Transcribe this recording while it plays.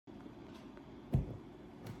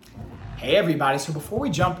Hey everybody, so before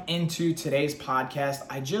we jump into today's podcast,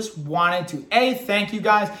 I just wanted to thank you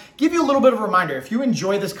guys, give you a little bit of a reminder. If you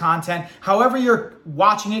enjoy this content, however you're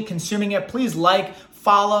watching it, consuming it, please like,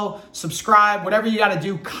 follow, subscribe, whatever you got to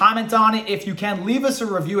do, comment on it. If you can, leave us a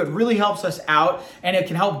review. It really helps us out and it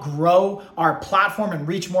can help grow our platform and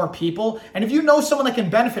reach more people. And if you know someone that can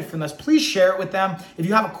benefit from this, please share it with them. If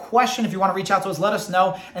you have a question, if you want to reach out to us, let us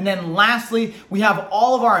know. And then lastly, we have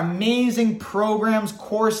all of our amazing programs,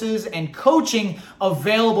 courses, and coaching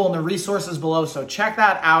available in the resources below. So check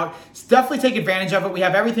that out. Definitely take advantage of it. We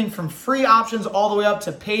have everything from free options all the way up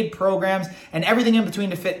to paid programs and everything in between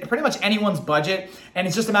to fit pretty much anyone's budget. And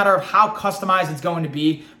it's just a matter of how customized it's going to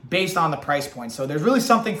be based on the price point. So there's really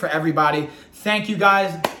something for everybody. Thank you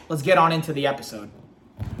guys. Let's get on into the episode.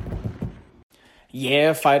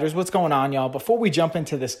 Yeah, fighters, what's going on, y'all? Before we jump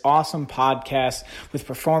into this awesome podcast with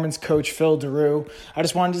performance coach Phil Daru, I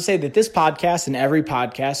just wanted to say that this podcast and every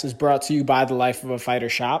podcast is brought to you by the Life of a Fighter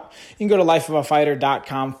shop. You can go to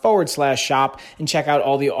lifeofafighter.com/shop and check out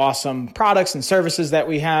all the awesome products and services that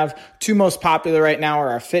we have. Two most popular right now are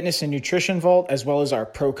our fitness and nutrition vault, as well as our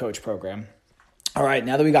pro coach program. All right,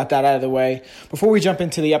 now that we got that out of the way, before we jump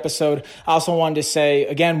into the episode, I also wanted to say,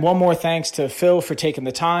 again, one more thanks to Phil for taking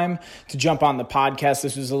the time to jump on the podcast.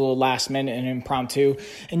 This was a little last minute and impromptu.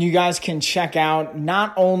 And you guys can check out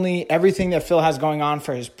not only everything that Phil has going on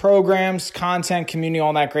for his programs, content, community,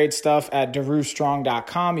 all that great stuff at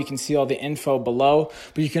darustrong.com. You can see all the info below,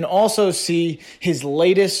 but you can also see his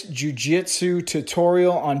latest jiu-jitsu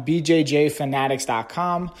tutorial on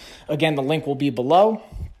bjjfanatics.com. Again, the link will be below.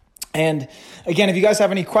 And again, if you guys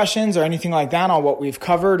have any questions or anything like that on what we've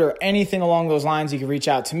covered or anything along those lines, you can reach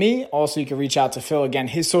out to me. Also, you can reach out to Phil. Again,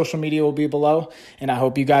 his social media will be below. And I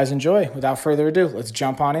hope you guys enjoy. Without further ado, let's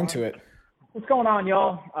jump on into it. What's going on,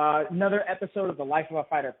 y'all? Another episode of the Life of a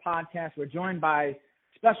Fighter podcast. We're joined by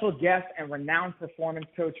special guest and renowned performance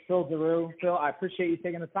coach Phil Daru. Phil, I appreciate you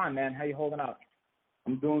taking the time, man. How you holding up?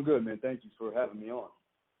 I'm doing good, man. Thank you for having me on.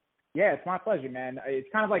 Yeah, it's my pleasure, man. It's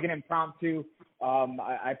kind of like an impromptu.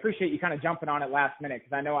 I appreciate you kind of jumping on it last minute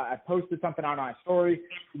because I know I posted something on my story.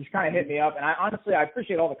 You just kind of hit me up. And I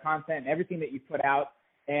appreciate all the content and everything that you put out.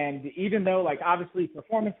 And even though, like, obviously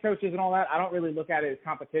performance coaches and all that, I don't really look at it as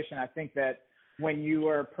competition. I think that when you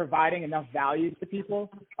are providing enough value to people,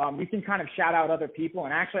 you can kind of shout out other people.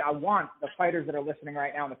 And actually, I want the fighters that are listening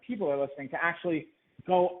right now and the people that are listening to actually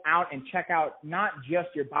go out and check out not just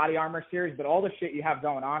your Body Armor series, but all the shit you have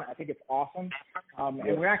going on. I think it's awesome.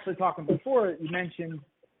 And we're actually talking before, you mentioned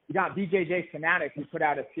you got BJJ Fanatics, you put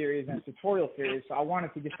out a series and a tutorial series. So I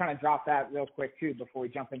wanted to just kind of drop that real quick too before we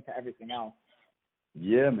jump into everything else.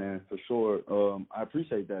 Yeah, man, for sure. I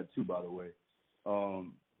appreciate that too, by the way. So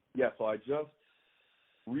I just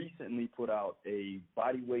recently put out a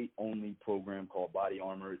bodyweight only program called Body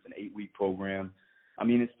Armor. It's an 8-week program. I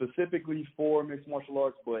mean, it's specifically for mixed martial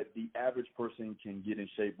arts, but the average person can get in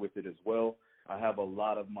shape with it as well. I have a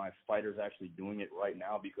lot of my fighters actually doing it right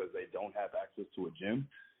now because they don't have access to a gym.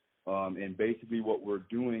 And basically what we're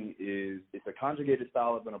doing is it's a conjugated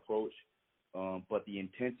style of an approach, but the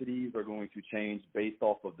intensities are going to change based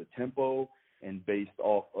off of the tempo and based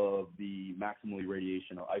off of the maximal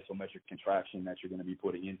radiation or isometric contraction that you're going to be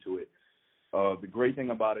putting into it. The great thing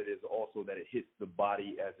about it is also that it hits the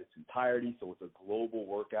body as its entirety, so it's a global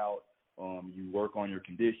workout. You work on your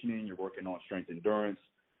conditioning, you're working on strength endurance,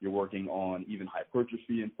 you're working on even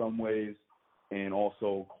hypertrophy in some ways, and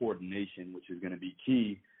also coordination, which is going to be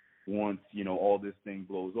key once, all this thing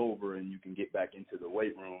blows over and you can get back into the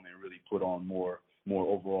weight room and really put on more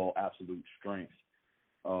overall absolute strength.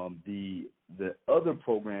 The other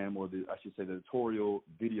program, or the tutorial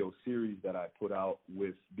video series that I put out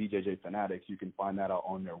with BJJ Fanatics, you can find that out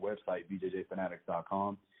on their website,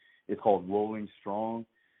 bjjfanatics.com. It's called Rolling Strong.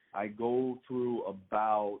 I go through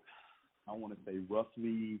about,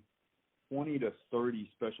 roughly 20 to 30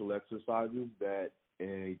 special exercises that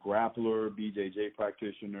a grappler, BJJ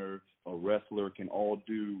practitioner, a wrestler can all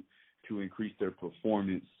do to increase their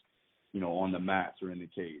performance, on the mats or in the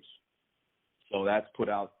cage. So that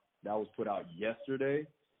was put out yesterday,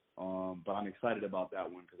 but I'm excited about that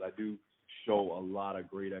one because I do show a lot of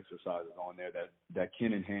great exercises on there that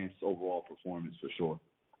can enhance overall performance for sure.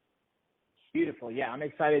 Beautiful. Yeah, I'm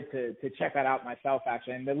excited to check that out myself,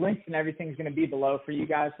 actually. And the links and everything is going to be below for you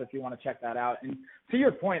guys, so if you want to check that out. And to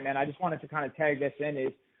your point, man, I just wanted to kind of tag this in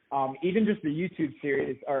is even just the YouTube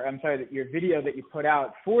series, your video that you put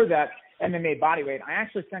out for that MMA bodyweight, I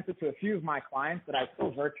actually sent it to a few of my clients that I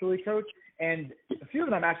still virtually coach, and a few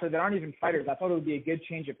of them actually that aren't even fighters. I thought it would be a good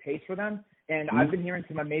change of pace for them, and I've been hearing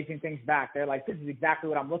some amazing things back. They're like, this is exactly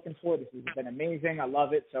what I'm looking for. This has been amazing. I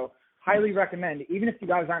love it. So highly recommend, even if you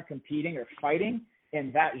guys aren't competing or fighting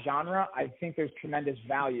in that genre, I think there's tremendous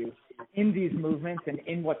value in these movements and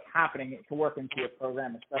in what's happening to work into your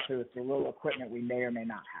program, especially with the little equipment we may or may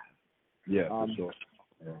not have. Yeah, for sure.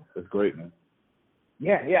 Yeah, that's great, man.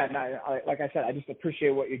 Yeah. No, like I said, I just appreciate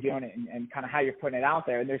what you're doing and kind of how you're putting it out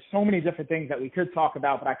there. And there's so many different things that we could talk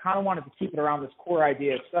about, but I kind of wanted to keep it around this core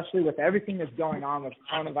idea, especially with everything that's going on with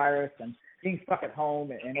coronavirus and being stuck at home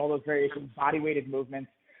and all those variations, body-weighted movements.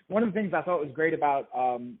 One of the things I thought was great about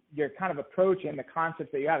your kind of approach and the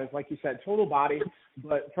concepts that you have is, like you said, total body,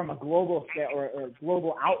 but from a global scale or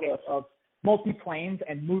global outlook of multi-planes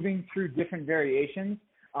and moving through different variations.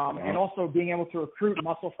 And also being able to recruit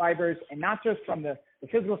muscle fibers, and not just from the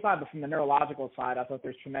physical side, but from the neurological side. I thought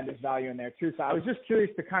there's tremendous value in there too. So I was just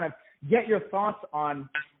curious to kind of get your thoughts on,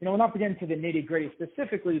 we're not getting into the nitty gritty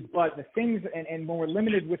specifically, but the things, and when we're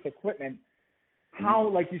limited with equipment, how,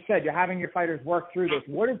 like you said, you're having your fighters work through this.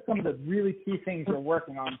 What are some of the really key things you're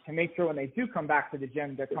working on to make sure when they do come back to the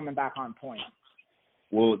gym, they're coming back on point?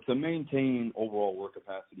 Well, to maintain overall work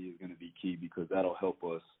capacity is going to be key, because that'll help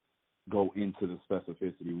us go into the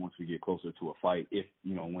specificity once we get closer to a fight, if,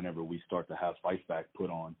 whenever we start to have fights back put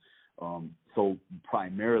on. So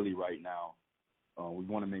primarily right now, we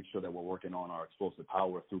want to make sure that we're working on our explosive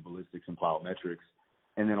power through ballistics and plyometrics,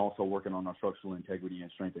 and then also working on our structural integrity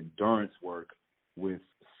and strength endurance work with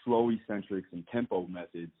slow eccentrics and tempo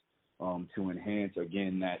methods to enhance,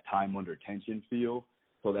 again, that time under tension feel,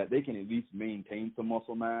 so that they can at least maintain some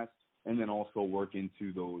muscle mass, and then also work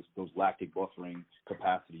into those lactic buffering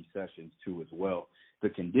capacity sessions too as well. The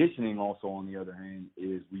conditioning also, on the other hand,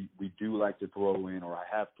 is we do like to throw in, or I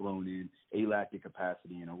have thrown in, alactic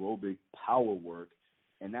capacity and aerobic power work,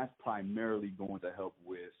 and that's primarily going to help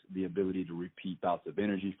with the ability to repeat bouts of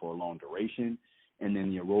energy for a long duration. And then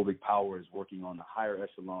the aerobic power is working on the higher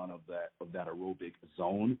echelon of that aerobic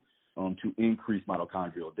zone to increase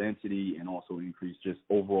mitochondrial density and also increase just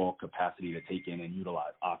overall capacity to take in and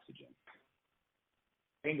utilize oxygen.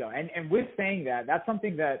 Bingo. And with saying that, that's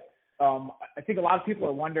something that I think a lot of people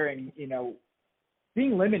are wondering,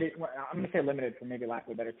 being limited, I'm going to say limited for maybe lack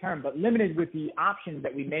of a better term, but limited with the options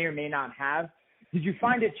that we may or may not have. Did you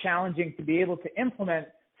find it challenging to be able to implement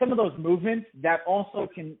some of those movements that also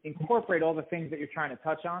can incorporate all the things that you're trying to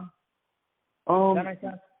touch on? Does that make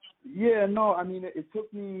sense? Yeah, no, I mean, it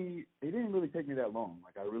didn't really take me that long.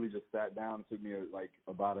 Like, I really just sat down. It took me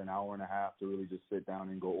about an hour and a half to really just sit down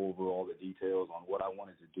and go over all the details on what I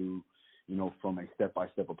wanted to do, from a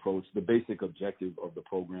step-by-step approach, the basic objective of the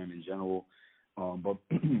program in general. But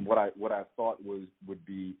what I thought would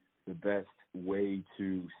be the best way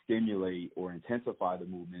to stimulate or intensify the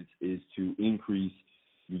movements is to increase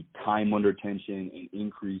the time under tension and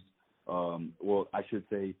increase,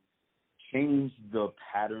 change the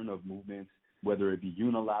pattern of movements, whether it be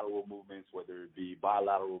unilateral movements, whether it be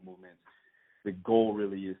bilateral movements. The goal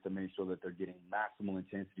really is to make sure that they're getting maximal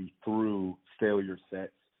intensity through failure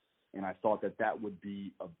sets. And I thought that would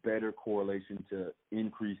be a better correlation to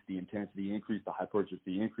increase the intensity, increase the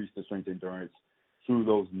hypertrophy, increase the strength endurance through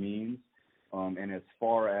those means. And as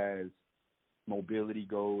far as mobility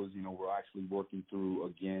goes, we're actually working through,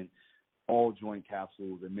 again, all joint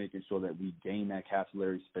capsules and making sure that we gain that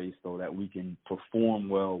capillary space so that we can perform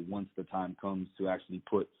well once the time comes to actually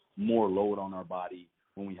put more load on our body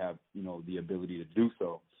when we have, the ability to do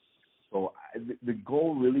so. So the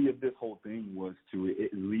goal really of this whole thing was to,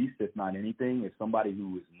 at least, if not anything, if somebody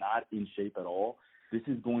who is not in shape at all, this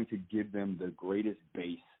is going to give them the greatest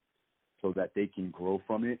base so that they can grow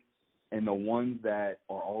from it. And the ones that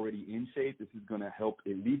are already in shape, this is going to help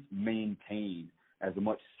at least maintain as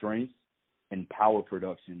much strength and power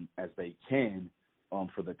production as they can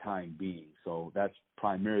for the time being. So that's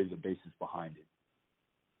primarily the basis behind it.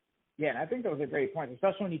 Yeah, and I think those are great points,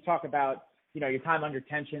 especially when you talk about, your time under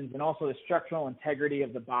tensions and also the structural integrity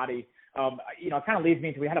of the body. It kind of leads me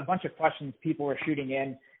into, we had a bunch of questions people were shooting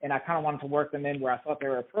in, and I kind of wanted to work them in where I thought they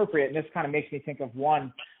were appropriate. And this kind of makes me think of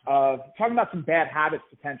one of talking about some bad habits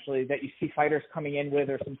potentially that you see fighters coming in with,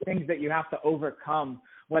 or some things that you have to overcome,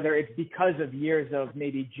 whether it's because of years of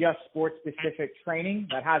maybe just sport-specific training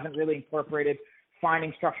that hasn't really incorporated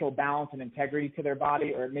finding structural balance and integrity to their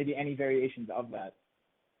body, or maybe any variations of that.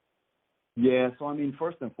 Yeah, so I mean,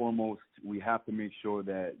 first and foremost, we have to make sure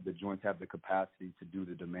that the joints have the capacity to do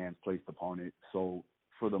the demands placed upon it. So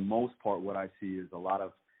for the most part, what I see is a lot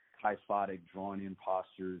of kyphotic, drawn-in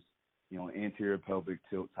postures, anterior pelvic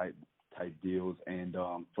tilt type deals. And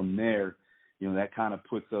from there, that kind of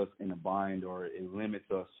puts us in a bind, or it limits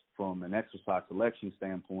us from an exercise selection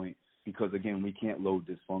standpoint, because, again, we can't load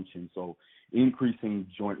dysfunction. So increasing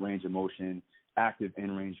joint range of motion, active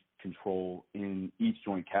in-range control in each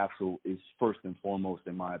joint capsule is first and foremost,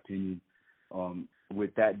 in my opinion.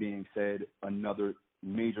 With that being said, another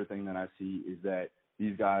major thing that I see is that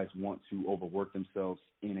these guys want to overwork themselves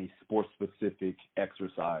in a sport-specific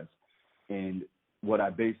exercise. And what I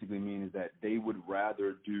basically mean is that they would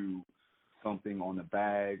rather do something on the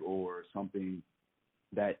bag or something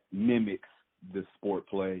that mimics the sport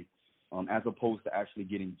play, as opposed to actually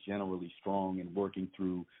getting generally strong and working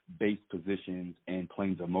through base positions and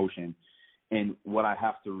planes of motion. And what I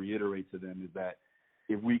have to reiterate to them is that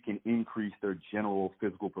if we can increase their general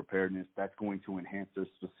physical preparedness, that's going to enhance their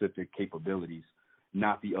specific capabilities,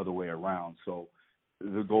 not the other way around. So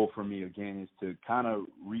the goal for me, again, is to kind of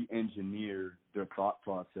re-engineer their thought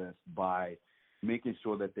process by making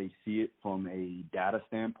sure that they see it from a data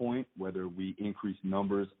standpoint, whether we increase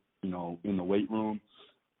numbers, in the weight room,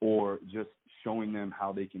 or just showing them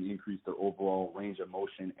how they can increase their overall range of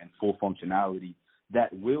motion and full functionality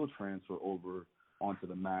that will transfer over onto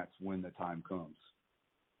the mats when the time comes.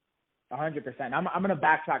 100%. I'm going to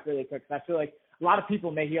backtrack really quick because I feel like a lot of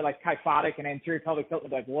people may hear like kyphotic and anterior pelvic tilt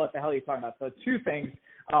and be like, what the hell are you talking about? So two things.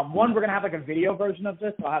 One, we're going to have like a video version of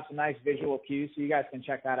this. So I'll have some nice visual cues so you guys can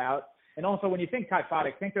check that out. And also when you think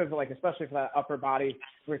kyphotic, think of like, especially for that upper body,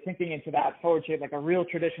 we're thinking into that forward shape, like a real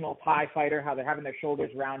traditional Thai fighter, how they're having their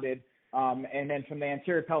shoulders rounded. And then from the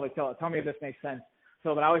anterior pelvic tilt, tell me if this makes sense.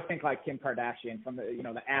 So but I always think like Kim Kardashian from the,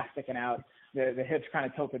 the ass sticking out, the hips kind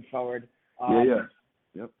of tilted forward.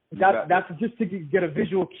 Yep. That's just to get a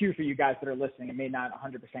visual cue for you guys that are listening and may not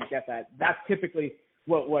 100% get that. That's typically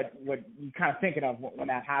what you kind of thinking of when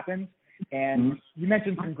that happens. And you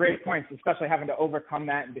mentioned some great points, especially having to overcome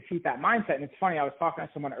that and defeat that mindset. And it's funny, I was talking to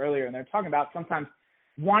someone earlier, and they're talking about sometimes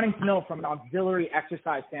wanting to know from an auxiliary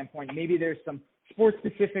exercise standpoint, maybe there's some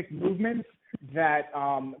sport-specific movements that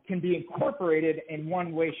can be incorporated in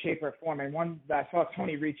one way, shape, or form. And one that I saw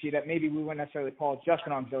Tony Ricci that maybe we wouldn't necessarily call it just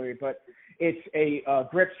an auxiliary, but it's a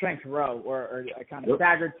grip strength row or a kind of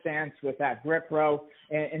staggered stance with that grip row.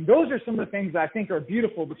 And those are some of the things that I think are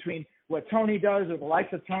beautiful between what Tony does or the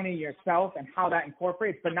likes of Tony, yourself, and how that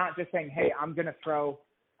incorporates, but not just saying, hey, I'm going to throw,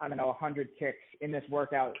 100 kicks in this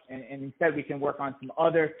workout. And instead we can work on some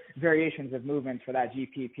other variations of movements for that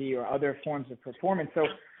GPP or other forms of performance. So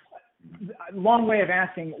long way of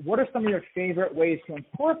asking, what are some of your favorite ways to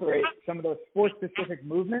incorporate some of those sport-specific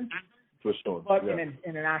movements, for sure, but in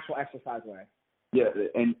an actual exercise way? Yeah,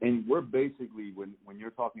 and we're basically, when you're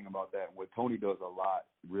talking about that, what Tony does a lot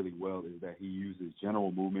really well is that he uses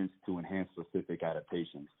general movements to enhance specific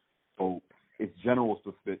adaptations. So it's general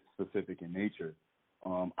specific in nature.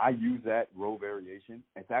 I use that row variation.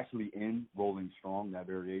 It's actually in Rolling Strong, that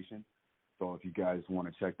variation. So if you guys want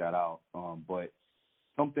to check that out. But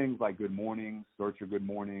some things like good mornings, search your good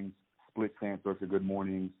mornings, split stance, search your good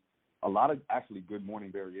mornings. A lot of actually good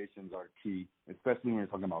morning variations are key, especially when you're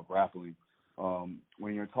talking about grappling.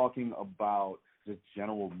 When you're talking about just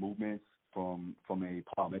general movements from a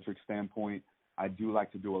plyometric standpoint, I do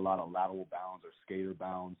like to do a lot of lateral bounds or skater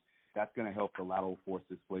bounds. That's going to help the lateral force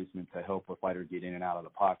displacement to help a fighter get in and out of the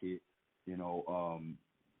pocket.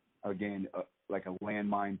 Like a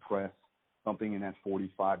landmine press, something in that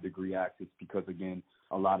 45-degree axis, because, again,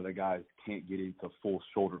 a lot of the guys can't get into full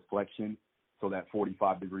shoulder flexion. So that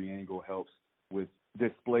 45-degree angle helps with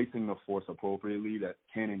displacing the force appropriately that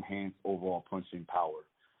can enhance overall punching power.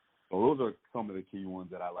 So those are some of the key ones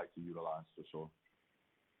that I like to utilize for sure.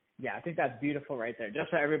 Yeah, I think that's beautiful right there.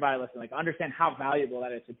 Just for everybody listening, understand how valuable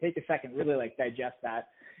that is. So take a second, really digest that.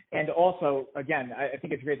 And also, again, I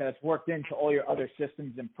think it's great that it's worked into all your other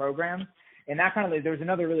systems and programs. And that kind of, there's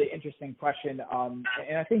another really interesting question.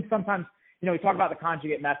 And I think sometimes, we talk about the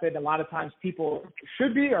conjugate method. A lot of times people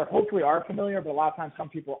should be or hopefully are familiar, but a lot of times some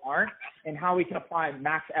people aren't, and how we can apply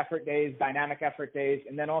max effort days, dynamic effort days,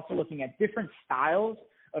 and then also looking at different styles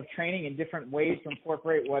of training and different ways to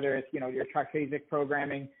incorporate, whether it's, your triphasic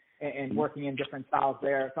programming and working in different styles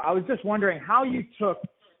there. So I was just wondering how you took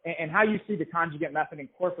and how you see the conjugate method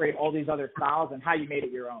incorporate all these other styles and how you made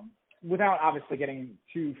it your own, without obviously getting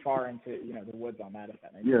too far into, the woods on that, if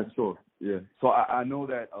that makes sense. Yeah, sure. Yeah. So I know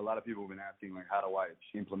that a lot of people have been asking, how do I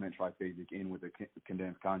implement triphasic in with the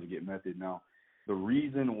condensed conjugate method? Now, the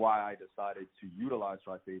reason why I decided to utilize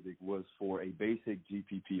triphasic was for a basic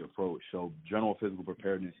GPP approach. So general physical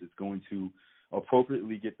preparedness is going to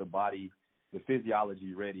appropriately get the body, the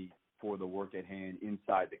physiology ready for the work at hand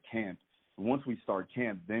inside the camp. Once we start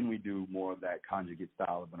camp, then we do more of that conjugate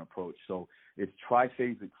style of an approach. So it's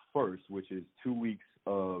triphasic first, which is 2 weeks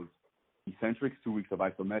of eccentrics, 2 weeks of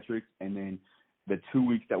isometrics, and then the 2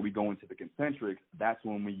 weeks that we go into the concentrics, that's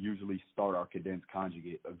when we usually start our condensed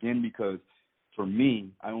conjugate. Again, because for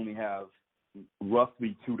me, I only have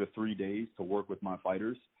roughly 2 to 3 days to work with my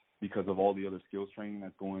fighters because of all the other skills training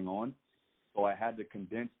that's going on. So I had to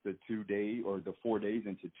condense the 4 days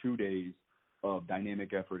into 2 days of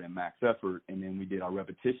dynamic effort and max effort. And then we did our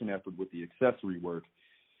repetition effort with the accessory work.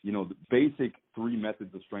 You know, the basic 3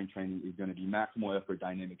 methods of strength training is going to be maximal effort,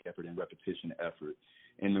 dynamic effort, and repetition effort.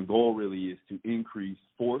 And the goal really is to increase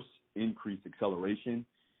force, increase acceleration,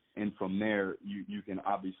 and from there you can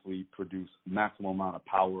obviously produce maximum amount of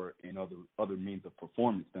power and other means of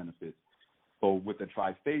performance benefits. So with the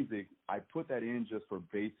triphasic, I put that in just for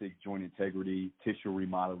basic joint integrity, tissue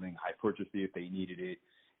remodeling, hypertrophy if they needed it,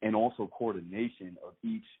 and also coordination of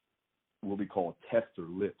each what we call tester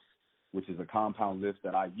lifts, which is a compound lift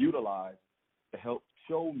that I utilize to help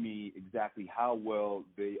show me exactly how well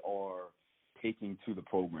they are taking to the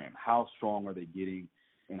program, how strong are they getting,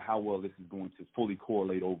 and how well this is going to fully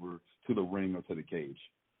correlate over to the ring or to the cage.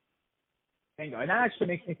 Bingo. And that actually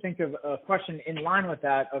makes me think of a question in line with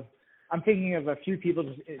that. I'm thinking of a few people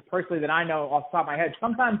just personally that I know off the top of my head.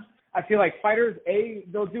 Sometimes I feel like fighters,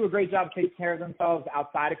 they'll do a great job taking care of themselves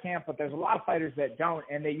outside of camp, but there's a lot of fighters that don't,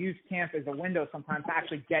 and they use camp as a window sometimes to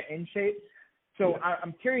actually get in shape. So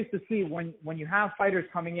I'm curious to see when you have fighters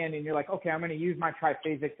coming in and you're like, okay, I'm going to use my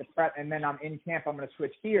triphasic to prep, and then I'm in camp, I'm going to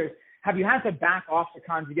switch gears. Have you had to back off the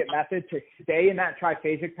conjugate method to stay in that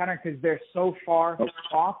triphasic pattern because they're so far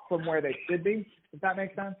off from where they should be? Does that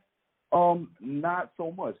make sense? Not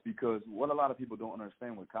so much, because what a lot of people don't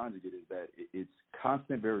understand with conjugate is that it's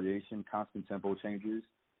constant variation, constant tempo changes,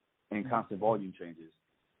 and constant volume changes.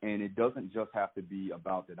 And it doesn't just have to be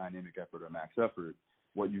about the dynamic effort or max effort.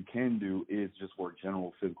 What you can do is just work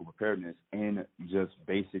general physical preparedness and just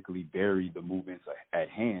basically vary the movements at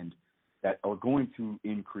hand that are going to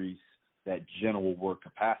increase that general work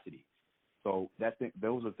capacity. So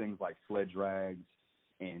those are things like sled drags,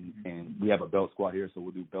 and we have a belt squat here, so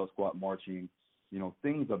we'll do belt squat marching,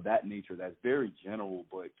 things of that nature that's very general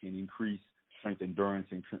but can increase strength endurance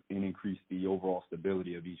and increase the overall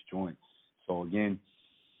stability of each joint. So again,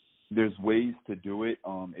 there's ways to do it.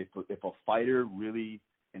 If a fighter really,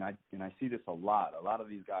 and I see this a lot of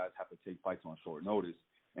these guys have to take fights on short notice,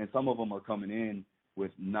 and some of them are coming in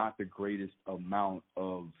with not the greatest amount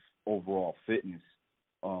of overall fitness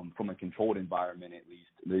from a controlled environment at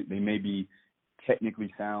least. They may be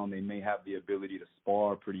technically sound, they may have the ability to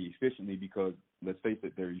spar pretty efficiently because, let's face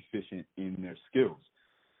it, they're efficient in their skills,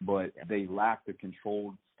 but they lack the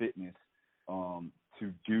controlled fitness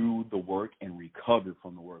to do the work and recover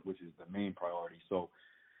from the work, which is the main priority. So,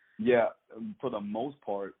 yeah, for the most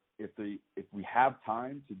part, if we have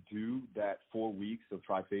time to do that 4 weeks of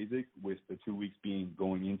triphasic, with the 2 weeks being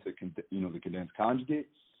going into the condensed conjugate,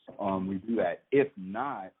 we do that. If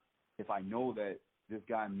not, if I know that this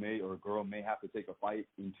guy or girl may have to take a fight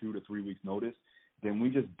in 2 to 3 weeks notice, then we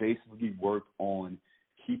just basically work on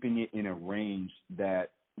keeping it in a range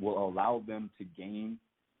that will allow them to gain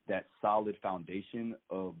that solid foundation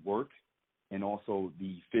of work and also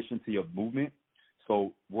the efficiency of movement.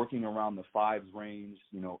 So working around the 5s range,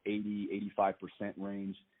 80, 85%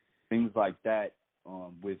 range, things like that,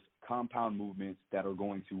 with compound movements that are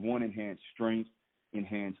going to, one, enhance strength,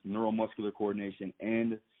 enhance neuromuscular coordination,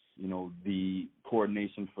 and the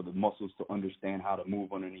coordination for the muscles to understand how to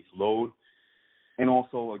move underneath load, and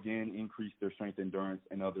also, again, increase their strength, endurance,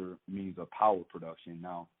 and other means of power production.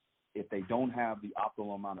 Now, if they don't have the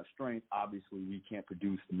optimal amount of strength, obviously we can't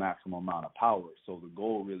produce the maximum amount of power. So the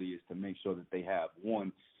goal really is to make sure that they have,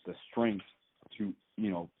 one, the strength to,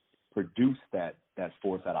 produce that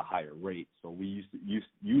force at a higher rate. So we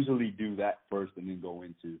usually do that first and then go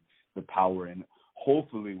into the power, and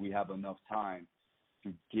hopefully we have enough time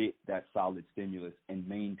to get that solid stimulus and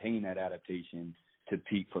maintain that adaptation to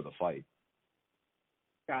peak for the fight.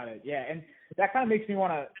 Got it. Yeah, and that kind of makes me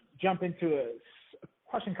want to jump into a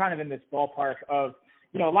question kind of in this ballpark of,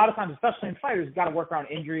 a lot of times, especially in fighters, you've got to work around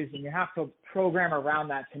injuries, and you have to program around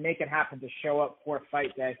that to make it happen to show up for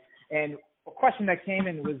fight day. And a question that came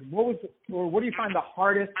in was, what do you find the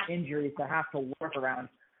hardest injuries to have to work around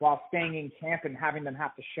while staying in camp and having them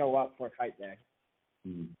have to show up for fight day?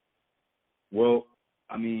 Well,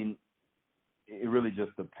 I mean, it really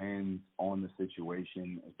just depends on the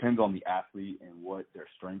situation. It depends on the athlete and what their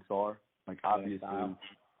strengths are. Like, obviously,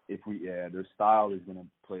 their style is going to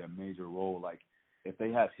play a major role. Like, if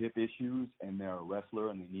they have hip issues and they're a wrestler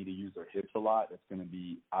and they need to use their hips a lot, that's going to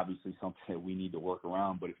be obviously something that we need to work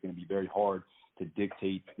around, but it's going to be very hard to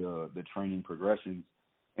dictate the training progressions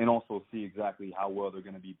and also see exactly how well they're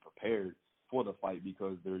going to be prepared for the fight,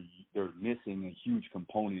 because they're missing a huge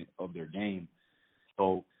component of their game.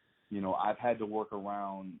 So I've had to work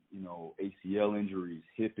around, ACL injuries,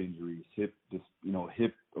 hip injuries, hip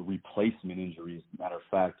replacement injuries, matter of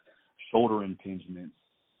fact, shoulder impingements,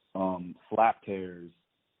 slap tears,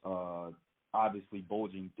 obviously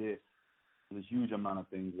bulging discs. There's a huge amount of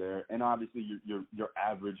things there. And obviously your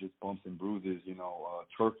average is bumps and bruises,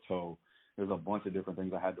 turf toe. There's a bunch of different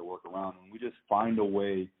things I had to work around. And we just find a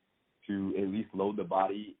way to at least load the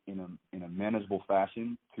body in a manageable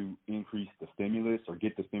fashion to increase the stimulus or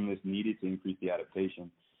get the stimulus needed to increase the adaptation.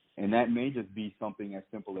 And that may just be something as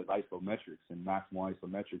simple as isometrics and maximal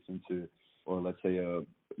isometrics into, or let's say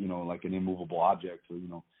like an immovable object, or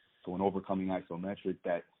so an overcoming isometric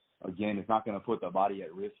that, again, it's not going to put the body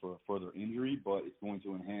at risk for a further injury, but it's going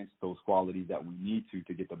to enhance those qualities that we need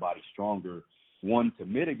to get the body stronger. One, to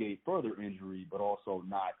mitigate further injury, but also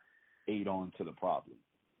not aid on to the problem.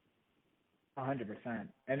 100%.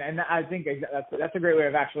 And I think that's a great way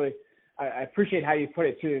of actually, I appreciate how you put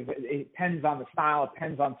it too. It depends on the style, it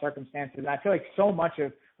depends on circumstances. And I feel like so much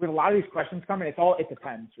with a lot of these questions coming, it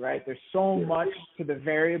depends, right? There's so much to the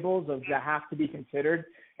variables that have to be considered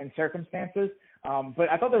in circumstances. But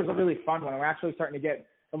I thought there was a really fun one. We're actually starting to get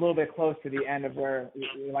a little bit close to the end of where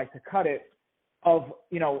we like to cut it, of,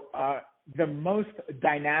 the most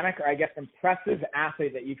dynamic, or I guess impressive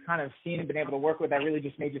athlete that you've kind of seen and been able to work with that really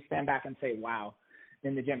just made you stand back and say, wow,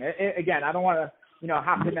 in the gym. Again, I don't want to,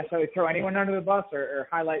 have to necessarily throw anyone under the bus or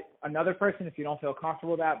highlight another person if you don't feel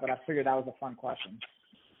comfortable with that, but I figured that was a fun question.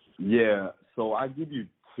 Yeah, so I give you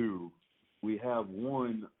two. We have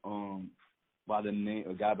one a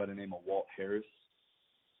guy by the name of Walt Harris.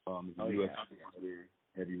 He's a U.S.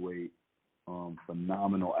 heavyweight,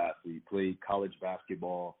 phenomenal athlete, played college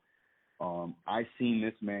basketball. I seen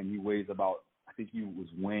this man, he weighs I think he was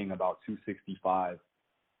weighing about 265,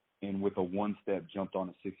 and with a one-step jumped on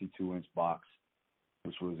a 62-inch box,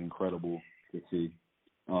 which was incredible to see.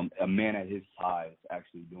 A man at his size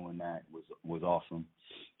actually doing that was awesome.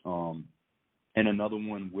 And another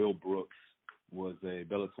one, Will Brooks, was a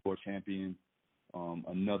Bellator champion.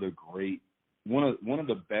 Another great, one of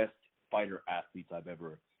the best fighter athletes I've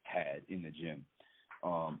ever had in the gym.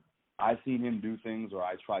 I've seen him do things, or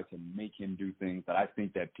I try to make him do things that I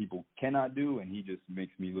think that people cannot do, and he just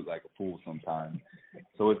makes me look like a fool sometimes.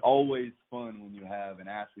 So it's always fun when you have an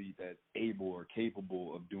athlete that's able or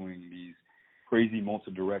capable of doing these crazy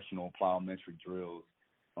multi-directional plyometric drills,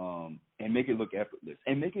 and make it look effortless,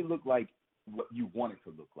 and make it look like what you want it to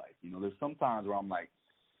look like. There's some times where I'm like,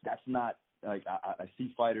 that's not, like, I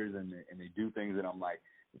see fighters and they do things and I'm like,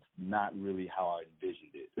 it's not really how I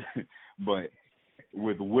envisioned it. But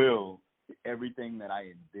with Will, everything that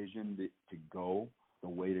I envisioned it to go, the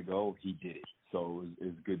way to go, he did it. So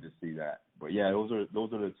it's good to see that. But yeah, those are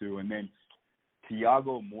the two. And then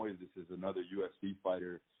Thiago Moises is another UFC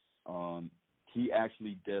fighter. He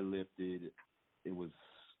actually deadlifted, it was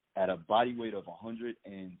at a body weight of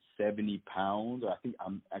 170 pounds. I think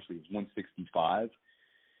it's 165.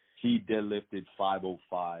 He deadlifted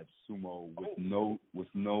 505 sumo with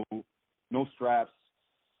no straps,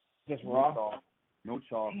 just raw. No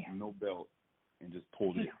chalk, no belt, and just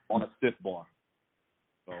pulled it on a stiff bar.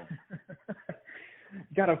 So,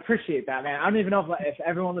 gotta appreciate that, man. I don't even know if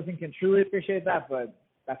everyone listening can truly appreciate that, but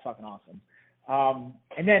that's fucking awesome.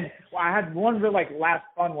 And then I had one real last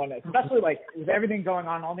fun one, especially with everything going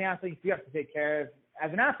on, all the athletes you have to take care of.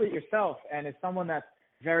 As an athlete yourself, and as someone that's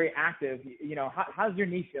very active, how's your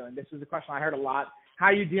knee feeling? This was a question I heard a lot. How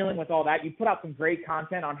are you dealing with all that? You put out some great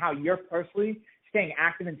content on how you're personally staying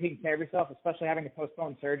active and taking care of yourself, especially having to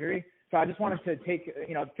postpone surgery. So I just wanted to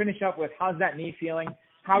finish up with how's that knee feeling?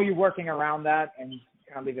 How are you working around that? And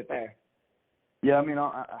kind of leave it there. Yeah, I mean,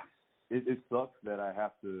 it sucks that I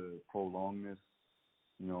have to prolong this,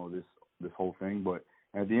 this whole thing. But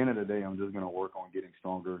at the end of the day, I'm just going to work on getting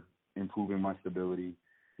stronger, improving my stability,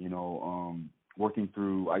 working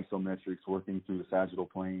through isometrics, working through the sagittal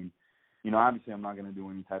plane. Obviously I'm not going to do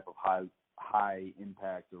any type of high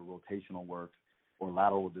impact or rotational work or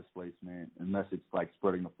lateral displacement unless it's like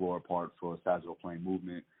spreading the floor apart for a sagittal plane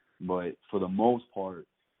movement. But for the most part,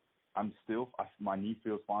 my knee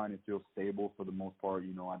feels fine. It feels stable for the most part.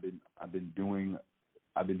 I've been doing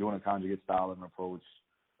a conjugate style of an approach.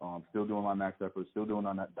 Still doing my max effort, still doing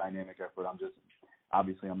on that dynamic effort.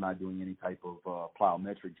 I'm not doing any type of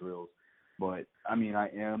plyometric drills. But I mean, I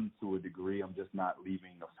am to a degree. I'm just not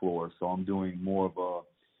leaving the floor. So I'm doing more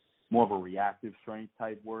of a reactive strength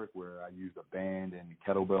type work where I use a band and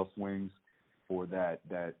kettlebell swings for that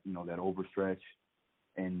overstretch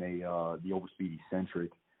and the overspeed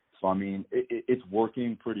eccentric. So I mean, it's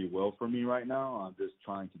working pretty well for me right now. I'm just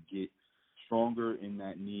trying to get stronger in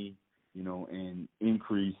that knee and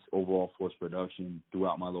increase overall force production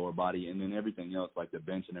throughout my lower body. And then everything else, like the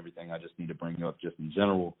bench and everything, I just need to bring up just in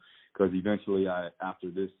general, because eventually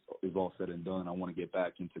after this is all said and done, I want to get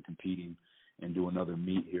back into competing and do another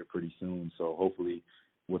meet here pretty soon. So hopefully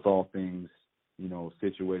with all things,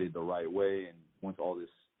 situated the right way, and once all this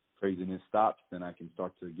craziness stops, then I can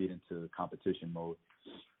start to get into competition mode.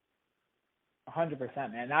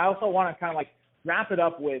 100%, man. I also want to kind of wrap it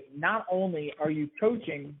up with, not only are you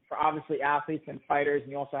coaching for obviously athletes and fighters,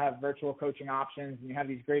 and you also have virtual coaching options, and you have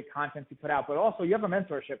these great contents you put out, but also you have a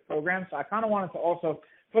mentorship program. So I kind of wanted to also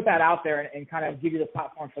put that out there and kind of give you the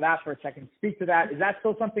platform for that for a second. Speak to that. Is that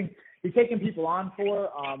still something you're taking people on for?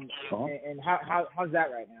 And how's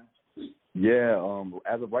that right now? Yeah,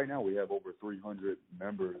 as of right now, we have over 300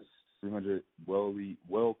 members, 300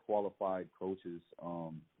 well qualified coaches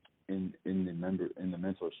in the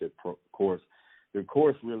mentorship course. The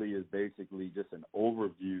course really is basically just an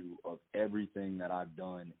overview of everything that I've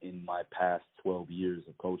done in my past 12 years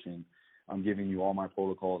of coaching. I'm giving you all my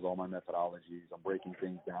protocols, all my methodologies. I'm breaking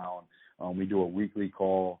things down. We do a weekly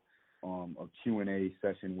call, a Q&A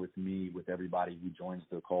session with me, with everybody who joins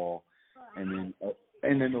the call, and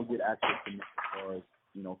then they'll get access to me as far as,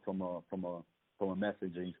 from a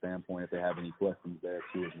messaging standpoint, if they have any questions there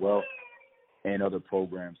too as well, and other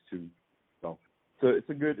programs too. So it's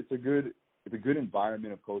a good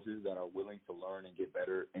environment of coaches that are willing to learn and get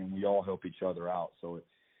better, and we all help each other out. So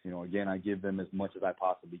again, I give them as much as I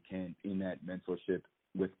possibly can in that mentorship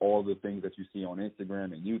with all the things that you see on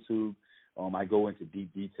Instagram and YouTube. I go into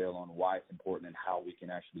deep detail on why it's important and how we can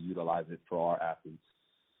actually utilize it for our athletes.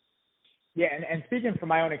 Yeah, and speaking from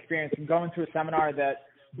my own experience, from going to a seminar that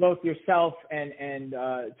both yourself and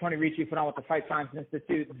Tony Ricci put on with the Fight Science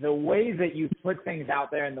Institute, the way that you put things out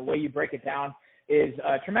there and the way you break it down is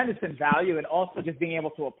tremendous in value, and also just being able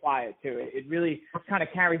to apply it too. It really kind of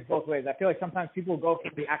carries both ways. I feel like sometimes people go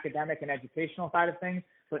for the academic and educational side of things,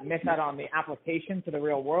 but miss out on the application to the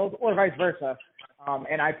real world, or vice versa.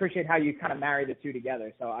 And I appreciate how you kind of marry the two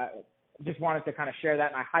together. So I just wanted to kind of share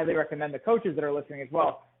that, and I highly recommend the coaches that are listening as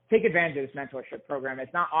well, take advantage of this mentorship program.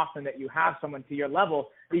 It's not often that you have someone to your level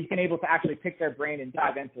that you can able to actually pick their brain and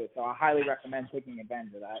dive into it. So I highly recommend taking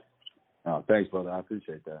advantage of that. Oh, thanks, brother. I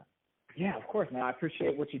appreciate that. Yeah, of course, man. I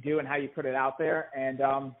appreciate what you do and how you put it out there. And,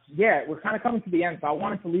 we're kind of coming to the end, so I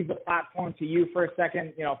wanted to leave the platform to you for a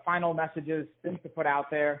second, final messages, things to put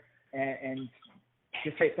out there, and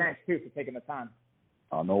just say thanks, too, for taking the time.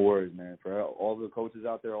 No worries, man. For all the coaches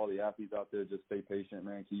out there, all the athletes out there, just stay patient,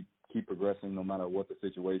 man. Keep progressing no matter what the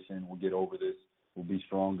situation. We'll get over this. We'll be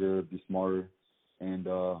stronger, be smarter, and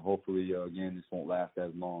hopefully, again, this won't last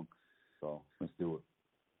as long. So let's do it.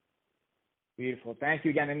 Beautiful. Thank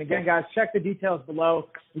you again. And again, guys, check the details below.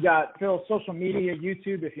 We got Phil's social media,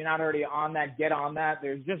 YouTube. If you're not already on that, get on that.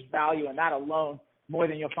 There's just value in that alone, more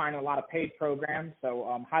than you'll find in a lot of paid programs.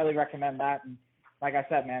 So highly recommend that. And like I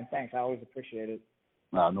said, man, thanks. I always appreciate it.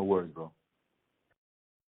 No worries, bro.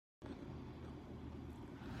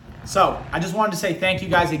 So I just wanted to say thank you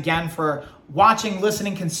guys again for watching,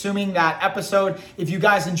 listening, consuming that episode. If you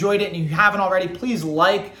guys enjoyed it and you haven't already, please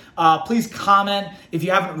please comment. If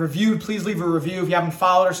you haven't reviewed, please leave a review. If you haven't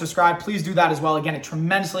followed or subscribed, please do that as well. Again, it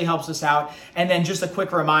tremendously helps us out. And then just a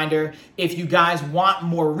quick reminder, if you guys want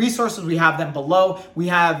more resources, we have them below. We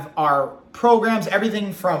have our programs,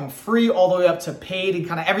 everything from free all the way up to paid and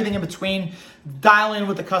kind of everything in between. Dial in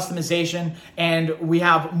with the customization, and we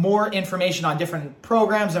have more information on different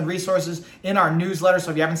programs and resources in our newsletter.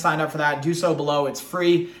 So if you haven't signed up for that, do so below. It's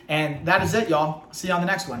free. And that is it, y'all. See you on the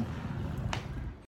next one.